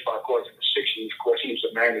collecting baseball cards in the '60s, of course, he was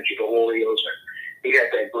the manager of the Orioles, and he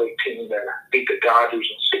had that great team that beat the Dodgers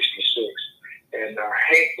in '66. And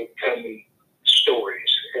Hank would tell me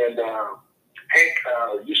stories. And Hank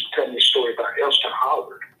used to tell me a story about Elston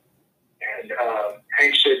Howard. And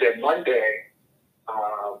Hank said that one day,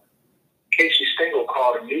 Casey Stengel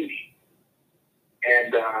called a meeting.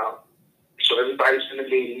 And so everybody's in the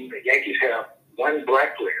meeting. The Yankees have one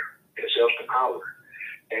black player, it's Elston Howard.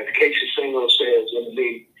 And Casey Stengel says in the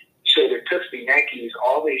meeting, he said it took the Yankees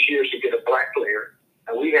all these years to get a black player,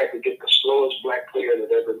 and we had to get the slowest black player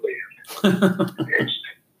that ever lived. and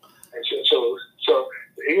so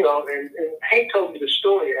and Hank told me the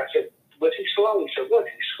story. I said, "Was he slow?" He said, "Was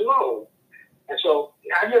he slow?" And so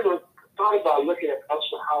I never thought about looking at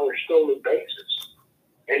Elston Howard's stolen bases.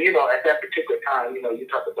 And, at that particular time, you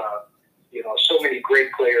talk about, so many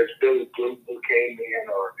great players, Billy Blue who came in,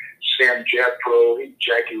 or Sam Jeffro,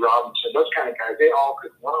 Jackie Robinson, those kind of guys, they all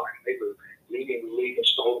could run. They were leading the league in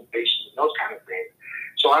stolen bases and those kind of things.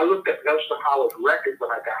 So I looked at Elston Howard's record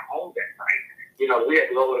when I got home that night. We had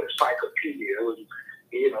to go to the encyclopedia.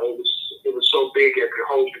 It was so big it could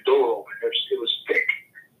hold the door open. It was thick.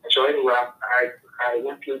 And so anyway, I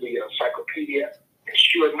went through the encyclopedia, and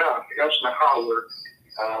sure enough, Elston Howard,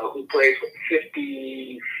 who played from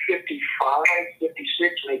 50, 55,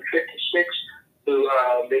 56, maybe 56, to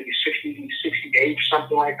maybe 60, 68,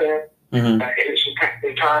 something like that. Mm-hmm. In his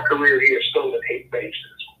entire career, he has stolen 8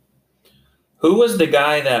 bases. Who was the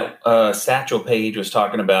guy that Satchel Paige was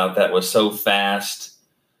talking about that was so fast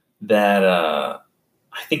that I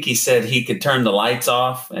think he said he could turn the lights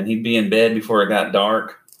off and he'd be in bed before it got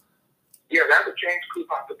dark? Yeah, that was James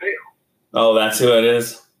Papa Bell. Oh, that's who it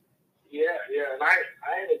is? Yeah. And I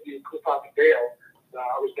interviewed Papa Bell.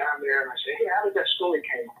 I was down there, and I said, "Hey, how did that story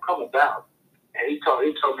come about?" And he told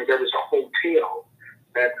me there was a hotel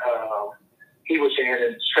that he was in,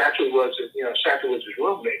 and Satchel was his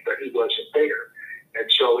roommate, but he wasn't there. And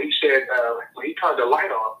so he said when he turned the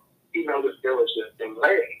light off, he noticed there was a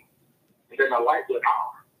delay, and then the light went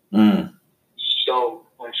off. Mm. So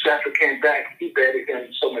when Satchel came back, he betted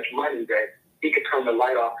him so much money that he could turn the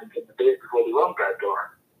light off into the bed before the room got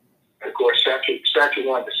dark. And of course, Satchel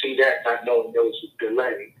wanted to see that, not knowing there was a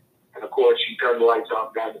delay. And of course, he turned the lights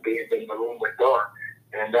off, got in the bed, then the room went dark.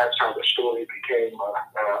 And that's how the story became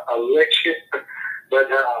a legend. But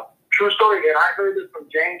true story, and I heard it from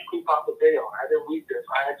James Papa Bell. I didn't read this.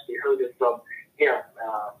 I actually heard it from him.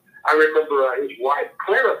 I remember his wife,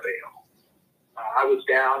 Clara Bell. I was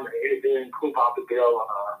down interviewing Papa Bell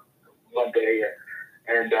one day,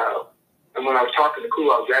 and when I was talking to Koo,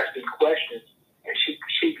 I was asking questions, and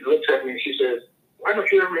she looks at me and she says, "Why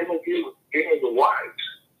don't you ever interview any of the wives?"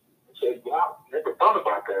 I said, "Wow, never thought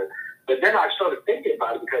about that." But then I started thinking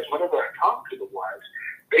about it, because whenever I talked to the wives,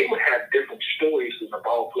 they would have different stories than the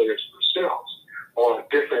ball players themselves, or a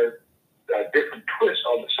different twist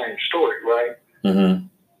on the same story, right? Mm-hmm.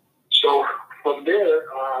 So from there,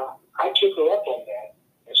 I took her up on that.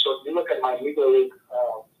 And so if you look at my Negro League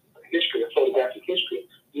history, photographic history,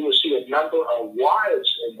 you will see a number of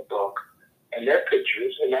wives in the book and their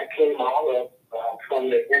pictures, and that came all up from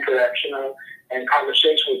the interaction and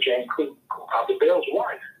conversation with Jane Papa Bell's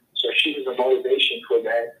wife. So she was the motivation for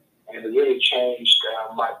that, and it really changed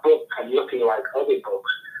my book from looking like other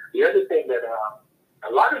books. The other thing that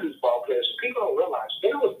a lot of these ball players, people don't realize,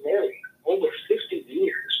 they were married over 50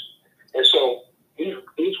 years. And so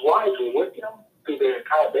these wives were with them through their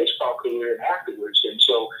entire baseball career and afterwards. And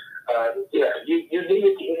so, you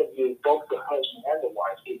needed to interview both the husband and the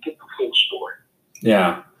wife to get the full story.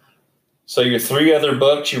 Yeah. So your 3 other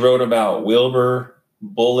books, you wrote about Wilbur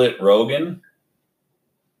Bullet Rogan?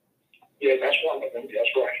 Yeah, that's one of them.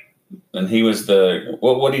 That's right. And he was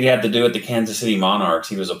what did he have to do with the Kansas City Monarchs?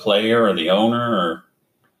 He was a player or the owner, or?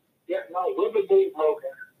 Yeah, no, Wilbur Bullet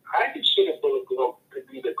Rogan, I consider Bullet Rogan to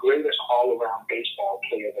be the greatest all-around baseball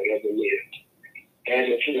player that ever lived.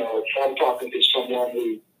 And if I'm talking to someone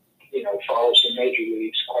who, follows the major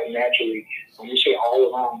leagues quite naturally, when you say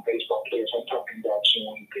all-around baseball players, I'm talking about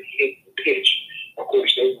someone who could hit the pitch. Of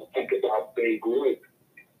course, they will think about Babe Ruth.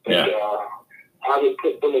 But I would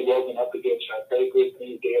put Billy Rogan up against Babe Ruth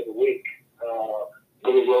any day of the week.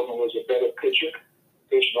 Billy Rogan was a better pitcher,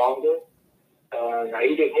 pitched longer. Now,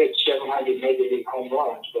 he didn't hit 700 Major League home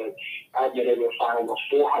runs, but I've been able to find over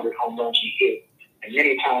 400 home runs he hit. And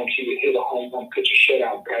many times he would hit a home run, pitch a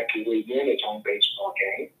shutout back to win his own baseball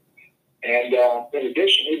game. And in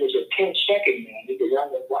addition, he was a 10-second man. He could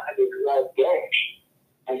run the 100-yard dash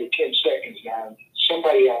under 10 seconds. Now,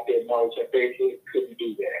 somebody out there knows that Babe Ruth couldn't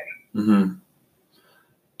do that. Mm-hmm.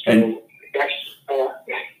 And that's...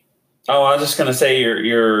 I was just going to say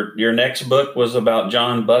your next book was about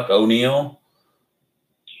John Buck O'Neill.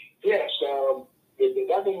 Yes.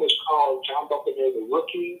 The other one was called John Buck O'Neill, the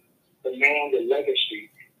Rookie, the Man, the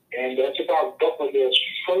Legacy. And that's about Buck O'Neill's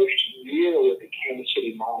first year with the Kansas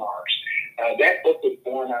City Monarchs. That book was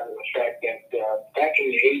born out of the fact that back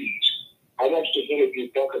in the 80s, I wanted to interview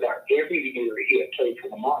Buck about every year he had played for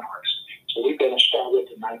the Monarchs. So we're going to start with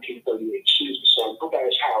the 1938 season. So I go by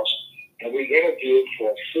his house, and we interviewed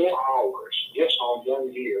for 4 hours just on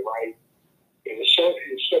 1 year, right? It was so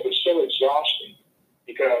exhausting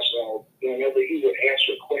because whenever he would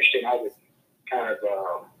answer a question, I would kind of,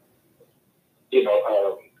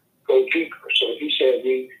 go deeper. So he said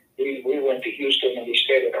we went to Houston and we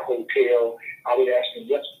stayed at a hotel. I would ask him,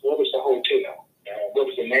 what was the hotel? What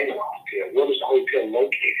was the name of the hotel? Where was the hotel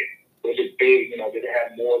located? Was it big? Did it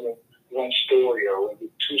have more than one story, or was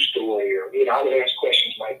it 2-story? Or I would ask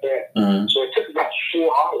questions like that. Mm-hmm. So it took about 4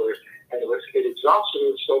 hours, and it exhausted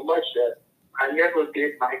me so much that I never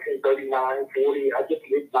did 1939, 40. I just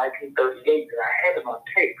did 1938, and I had them on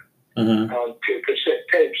tape, cassette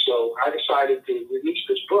tape. So I decided to release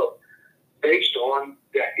this book based on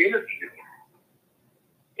that interview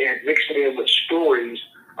and mix it in with stories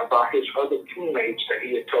about his other teammates that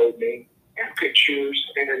he had told me, and pictures,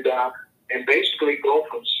 and basically go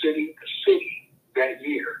from city to city that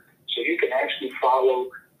year. So you can actually follow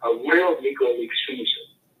a real Negro League season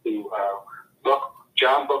through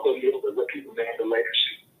John Buck O'Neill, the Rookie, the Man, the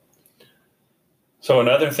Legacy. So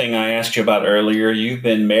another thing I asked you about earlier, you've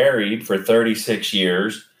been married for 36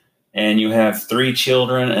 years, and you have 3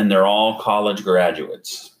 children, and they're all college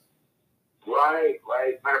graduates. Right.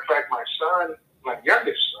 Matter of fact, my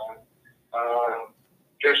youngest son,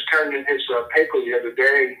 just turned in his paper the other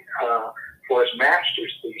day for his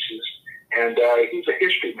master's thesis, and he's a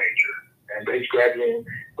history major, and he's graduating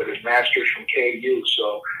with his master's from KU.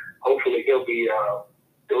 So hopefully he'll be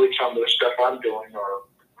doing some of the stuff I'm doing, or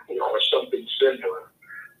something similar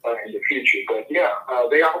in the future. But yeah,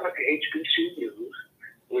 they all went to HBCUs,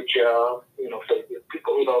 which for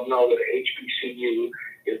people who don't know, that HBCU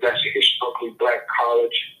that's a historically black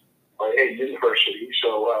college or a university.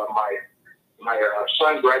 So my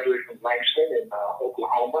son graduated from Langston in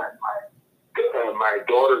Oklahoma, and my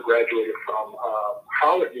daughter graduated from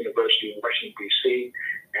Howard University in Washington, D.C.,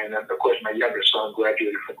 and then, of course, my younger son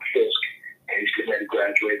graduated from Fisk, and he's getting ready to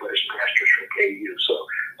graduate with his master's from KU. So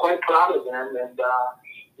quite proud of them, and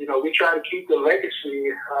we try to keep the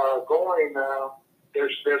legacy going.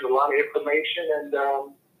 There's a lot of information,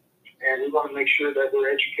 and we want to make sure that we're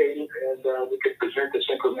educated and we can present this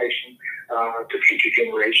information to future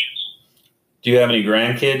generations. Do you have any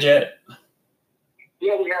grandkids yet?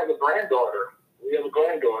 Yeah, we have a granddaughter.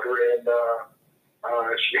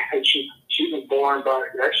 And she was born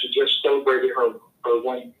actually just celebrated her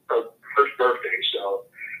first birthday. So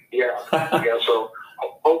yeah. So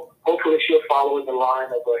hopefully she'll follow in the line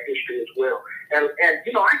of history as well. And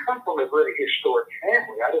I come from a very historic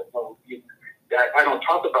family. I don't know that I don't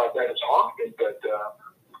talk about that as often, but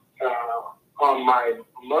on my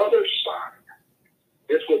mother's side,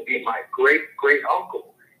 this would be my great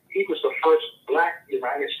uncle. He was the first black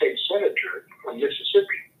United States senator from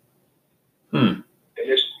Mississippi. And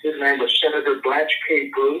his name was Senator Blanche K.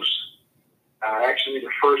 Bruce. Actually, the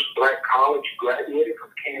first black college graduated from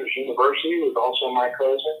Kansas University, was also my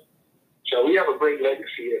cousin. So we have a great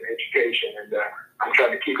legacy in education, and I'm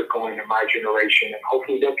trying to keep it going in my generation, and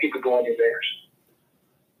hopefully they'll keep it going in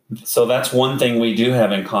theirs. So that's one thing we do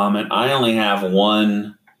have in common. I only have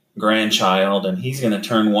one grandchild, and he's going to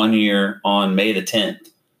turn 1 year on May the 10th.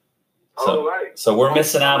 So, right. So we're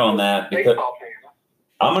missing out on that because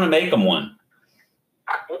I'm going to make him one.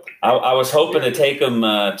 I was hoping to take him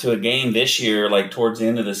to a game this year, like towards the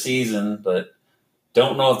end of the season, but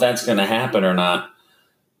don't know if that's going to happen or not.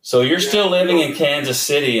 So you're still living in Kansas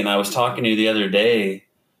City, and I was talking to you the other day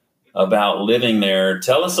about living there.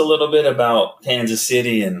 Tell us a little bit about Kansas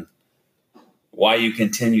City and why you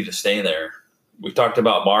continue to stay there. We talked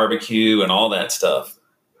about barbecue and all that stuff.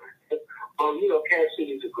 Well, Kansas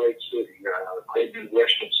City is a great city, a great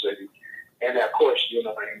Midwestern city. And, of course, in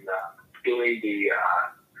doing the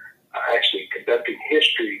actually conducting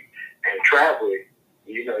history and traveling,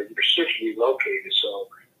 you're centrally located. So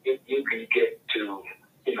you can get to,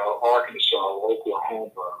 Arkansas, Oklahoma,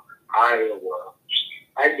 Iowa.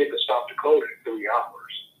 I can get to South Dakota in 3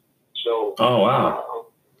 hours. So, oh, wow.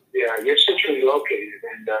 Yeah, you're centrally located.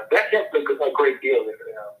 And that helped a great deal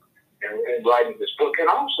in writing this book. And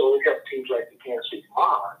also it helped teams like the Kansas City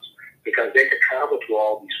Mods because they could travel to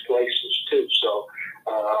all these places too. So,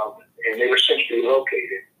 and they were centrally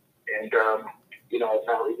located. And,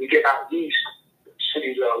 now if you get out east,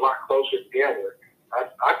 cities are a lot closer together.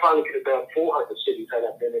 I probably could have done 400 cities had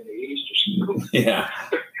I been in the east or something. Yeah.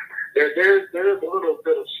 There's a little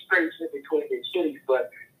bit of space in between these cities, but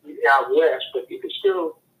out west, but you can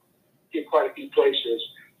still get quite a few places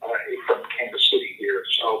from Kansas City here.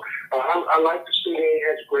 So I like the city. It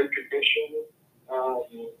has great tradition.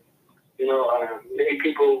 Many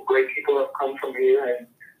great people have come from here,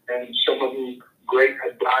 and some of them great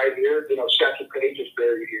have died here. Satchel Paige is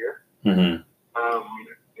buried here. Mm-hmm.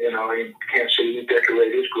 In Kansas City, we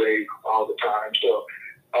decorate his grave all the time. So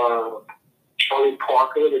Charlie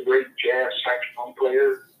Parker, the great jazz saxophone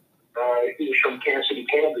player, he was from Kansas City,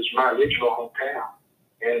 Kansas, my original hometown.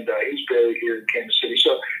 And he's buried here in Kansas City.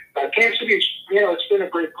 So Kansas City, it's been a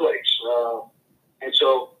great place. And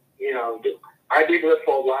so, I did live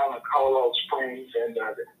for a while in Colorado Springs, and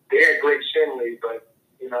they had great scenery, but,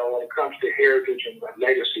 when it comes to heritage and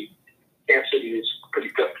legacy, Kansas City is pretty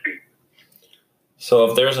tough to beat. So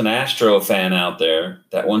if there's an Astro fan out there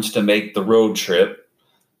that wants to make the road trip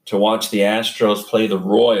to watch the Astros play the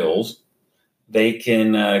Royals, they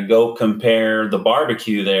can go compare the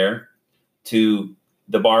barbecue there to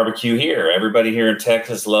the barbecue here. Everybody here in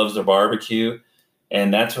Texas loves the barbecue,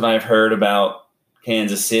 and that's what I've heard about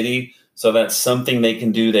Kansas City. So that's something they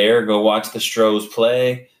can do there. Go watch the Stros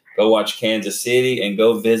play, go watch Kansas City, and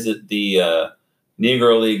go visit the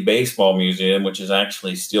Negro League Baseball Museum, which is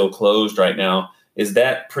actually still closed right now. Is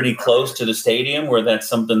that pretty close to the stadium where that's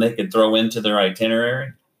something they could throw into their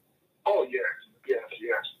itinerary? Oh, yes,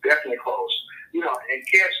 definitely close. And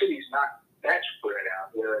Kansas City's not that spread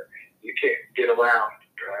out where you can't get around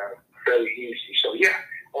fairly easy. So,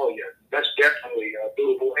 that's definitely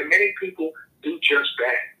doable. And many people do just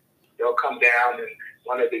that. They'll come down, and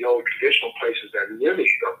one of the old traditional places that really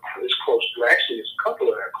is close to, actually, there's a couple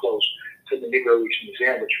that are close to the Negro Leagues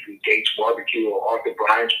Museum, which would be Gates Barbecue or Arthur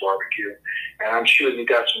Bryant's Barbecue. And I'm sure you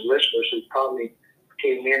got some listeners who probably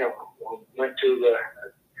came in or went to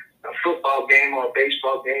a football game or a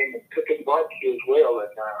baseball game and took in barbecue as well.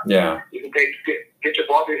 And you can get your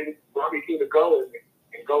barbecue to go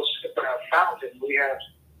and go sit by a fountain. We have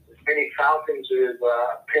as many fountains as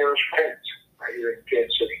Paris, France, right here in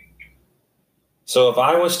Kansas City. So if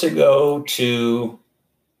I was to go to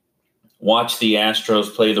watch the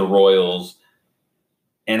Astros play the Royals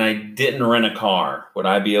and I didn't rent a car, would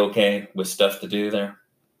I be okay with stuff to do there?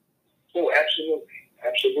 Oh, absolutely.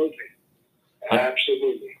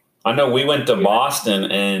 I know we went to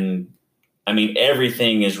Boston, and I mean,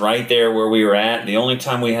 everything is right there where we were at. The only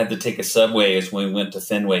time we had to take a subway is when we went to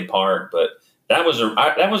Fenway Park, but that was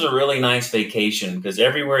a really nice vacation because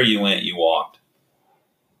everywhere you went, you walked.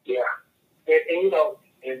 Yeah, and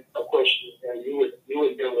and of course, you would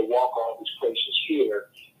be able to walk all these places here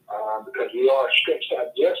because we are stretched out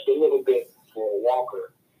just a little bit for a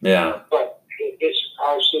walker. Yeah, but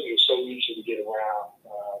our city is so easy to get around.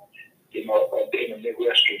 Being a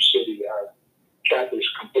Midwestern city, traffic is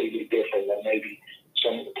completely different than maybe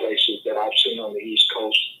some of the places that I've seen on the East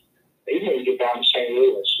Coast. Even when you get down to St.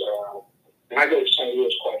 Louis, and I go to St.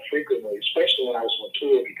 Louis quite frequently, especially when I was on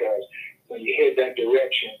tour, because when you head that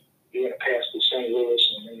direction, you're going to pass to St. Louis,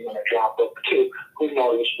 and then you're going to drop up to who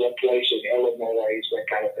knows what place in Illinois, that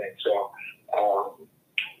kind of thing. So,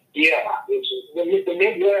 the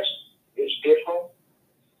Midwest is different,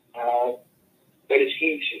 but it's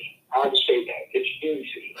easy. I would say that. It's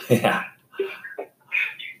easy. Yeah.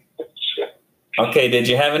 Okay, did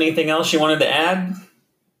you have anything else you wanted to add?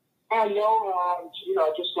 No,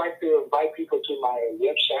 I'd just like to invite people to my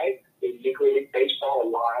website, the Negro League Baseball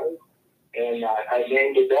Alive. And I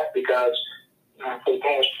named it that because for the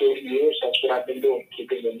past 40 years, that's what I've been doing,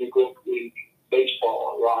 keeping the Negro League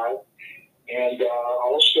Baseball alive. And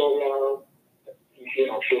also,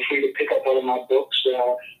 feel free to pick up one of my books.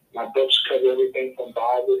 My books cover everything from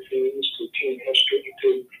biographies to team history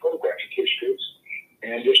to photographic histories.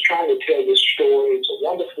 And just trying to tell this story. It's a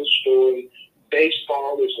wonderful story.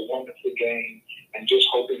 Baseball is a wonderful game. And just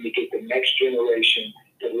hoping to get the next generation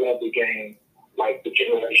to love the game like the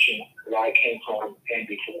generation that I came from and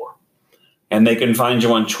before. And they can find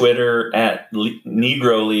you on Twitter at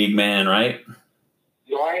Negro League Man, right?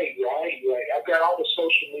 Right. I've got all the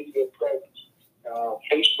social media presence.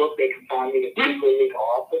 Facebook, they can find me at Negro League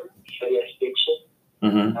Author, C.S. Dixon.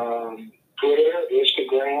 Mm-hmm. Twitter,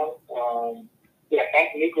 Instagram, at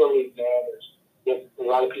Negro League Man is what a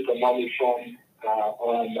lot of people know me from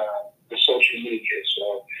on the social media.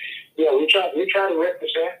 So, we try to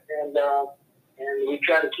represent and we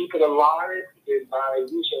try to keep it alive by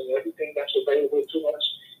using everything that's available to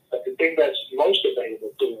us. But the thing that's most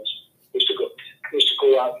available to us is to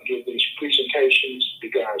go out and give these presentations,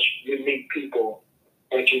 because you meet people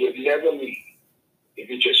that you would never meet if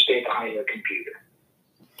you just stay behind your computer.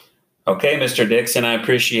 Okay, Mr. Dixon, I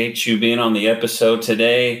appreciate you being on the episode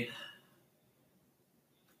today.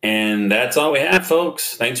 And that's all we have,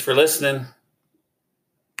 folks. Thanks for listening.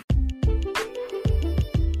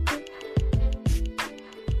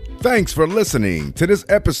 Thanks for listening to this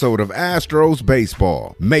episode of Astros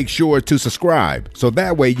Baseball. Make sure to subscribe so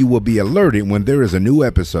that way you will be alerted when there is a new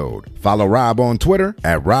episode. Follow Rob on Twitter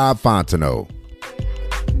at Rob Fontenot.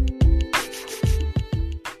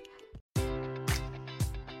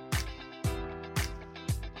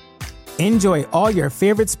 Enjoy all your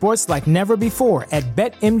favorite sports like never before at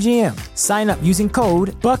BetMGM. Sign up using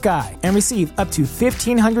code Buckeye and receive up to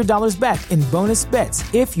 $1,500 back in bonus bets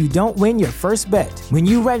if you don't win your first bet. When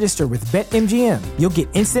you register with BetMGM, you'll get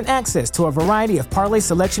instant access to a variety of parlay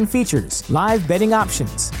selection features, live betting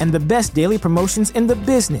options, and the best daily promotions in the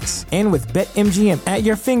business. And with BetMGM at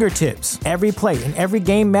your fingertips, every play and every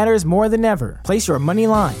game matters more than ever. Place your money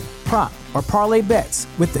line, prop, or parlay bets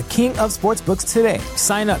with the king of sportsbooks today.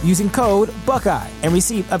 Sign up using code Buckeye and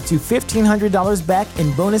receive up to $1,500 back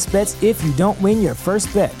in bonus bets if you don't win your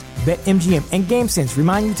first bet. BetMGM and GameSense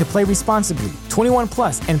remind you to play responsibly. 21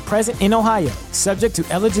 plus and present in Ohio, subject to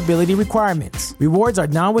eligibility requirements. Rewards are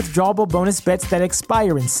non-withdrawable bonus bets that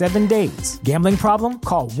expire in 7 days. Gambling problem?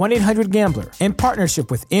 Call 1-800-GAMBLER. In partnership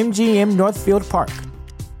with MGM Northfield Park.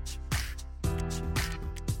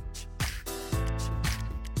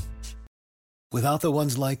 Without the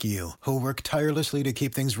ones like you, who work tirelessly to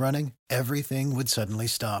keep things running, everything would suddenly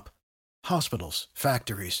stop. Hospitals,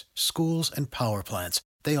 factories, schools, and power plants,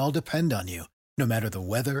 they all depend on you. No matter the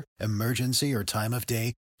weather, emergency, or time of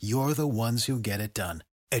day, you're the ones who get it done.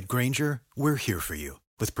 At Grainger, we're here for you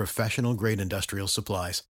with professional-grade industrial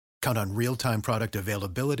supplies. Count on real-time product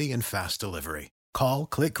availability and fast delivery. Call,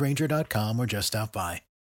 click Grainger.com, or just stop by.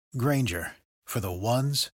 Grainger, for the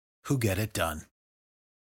ones who get it done.